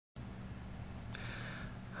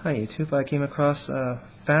Hi YouTube, I came across a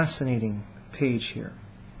fascinating page here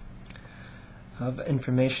of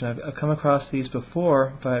information. I've come across these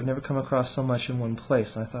before, but I've never come across so much in one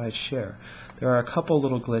place, and I thought I'd share. There are a couple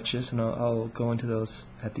little glitches, and I'll go into those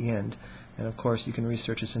at the end. And of course you can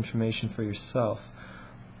research this information for yourself.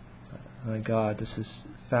 My God, this is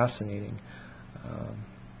fascinating.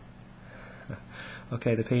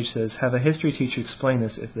 Okay, the page says, have a history teacher explain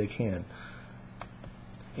this if they can.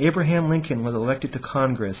 Abraham Lincoln was elected to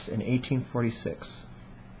Congress in 1846.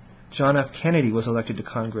 John F. Kennedy was elected to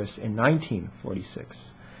Congress in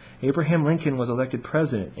 1946. Abraham Lincoln was elected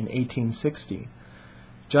president in 1860.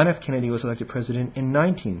 John F. Kennedy was elected president in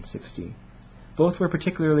 1960. Both were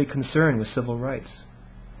particularly concerned with civil rights.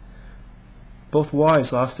 Both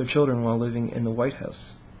wives lost their children while living in the White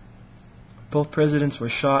House. Both presidents were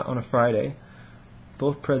shot on a Friday.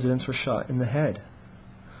 Both presidents were shot in the head.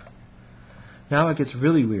 Now it gets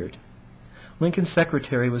really weird. Lincoln's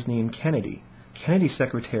secretary was named Kennedy. Kennedy's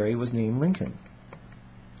secretary was named Lincoln.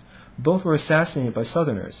 Both were assassinated by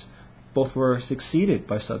Southerners. Both were succeeded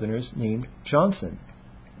by Southerners named Johnson.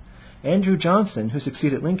 Andrew Johnson, who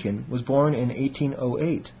succeeded Lincoln, was born in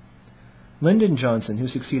 1808. Lyndon Johnson, who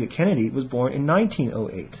succeeded Kennedy, was born in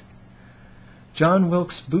 1908. John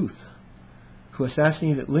Wilkes Booth, who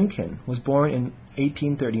assassinated Lincoln, was born in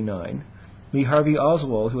 1839. Lee Harvey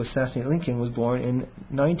Oswald, who assassinated Lincoln, was born in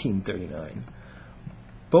 1939.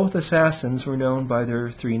 Both assassins were known by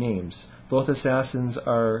their three names. Both assassins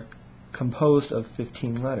are composed of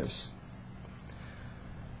 15 letters.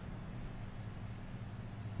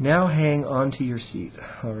 Now hang on to your seat.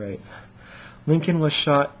 All right. Lincoln was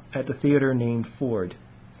shot at the theater named Ford.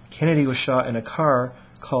 Kennedy was shot in a car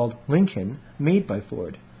called Lincoln, made by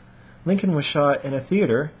Ford. Lincoln was shot in a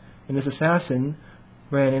theater, and his assassin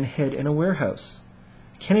ran and hid in a warehouse.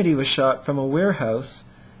 Kennedy was shot from a warehouse,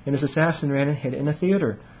 and his assassin ran and hid in a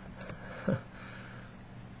theater.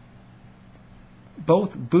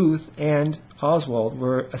 Both Booth and Oswald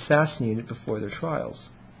were assassinated before their trials.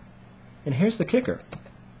 And here's the kicker.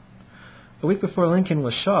 A week before Lincoln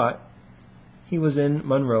was shot, he was in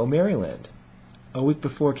Monroe, Maryland. A week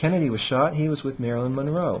before Kennedy was shot, he was with Marilyn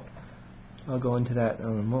Monroe. I'll go into that in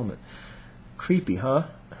a moment. Creepy, huh?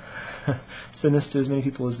 Sinister as many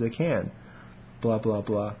people as they can. Blah, blah,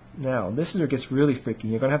 blah. Now, this is where it gets really freaky.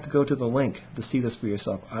 You're going to have to go to the link to see this for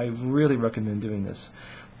yourself. I really recommend doing this.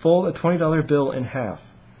 Fold a $20 bill in half.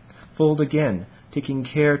 Fold again, taking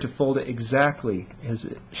care to fold it exactly as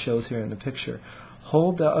it shows here in the picture.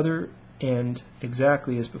 Hold the other end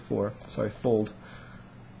exactly as before. Sorry, fold.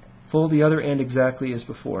 Fold the other end exactly as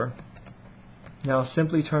before. Now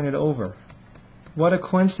simply turn it over. What a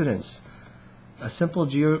coincidence! A simple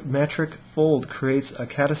geometric fold creates a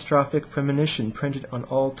catastrophic premonition printed on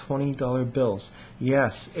all $20 bills.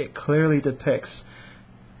 Yes, it clearly depicts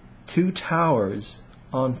two towers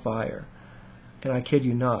on fire. And I kid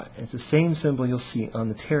you not, it's the same symbol you'll see on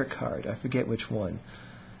the tarot card. I forget which one.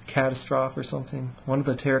 Catastrophe or something. One of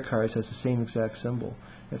the tarot cards has the same exact symbol.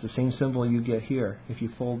 It's the same symbol you get here if you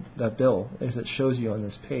fold that bill as it shows you on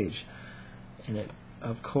this page. And it,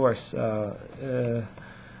 of course,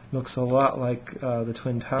 looks a lot like the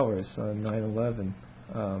Twin Towers on 9/11.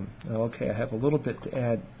 Okay, I have a little bit to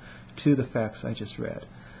add to the facts I just read.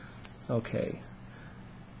 Okay.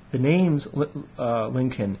 The names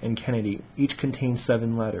Lincoln and Kennedy each contain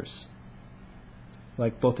 7 letters.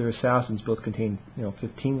 Like both their assassins both contain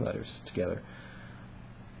 15 letters together.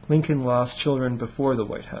 Lincoln lost children before the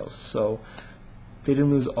White House, so they didn't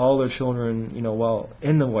lose all their children while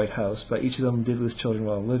in the White House, but each of them did lose children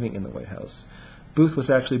while living in the White House. Booth was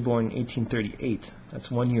actually born in 1838.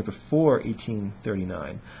 That's 1 year before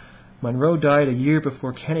 1839. Monroe died a year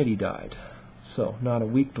before Kennedy died, so not a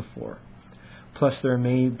week before. Plus, there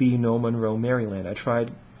may be no Monroe, Maryland.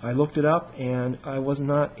 I looked it up, and I was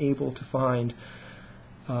not able to find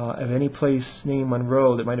of any place named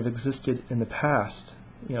Monroe that might have existed in the past.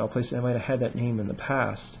 A place that might have had that name in the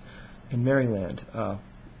past in Maryland.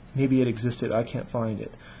 Maybe it existed. I can't find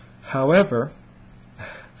it. However,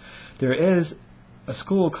 there is a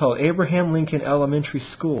school called Abraham Lincoln Elementary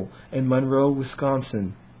School in Monroe,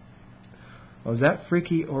 Wisconsin. Was that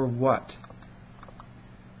freaky or what?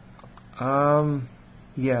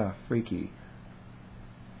 Yeah, freaky.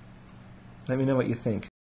 Let me know what you think.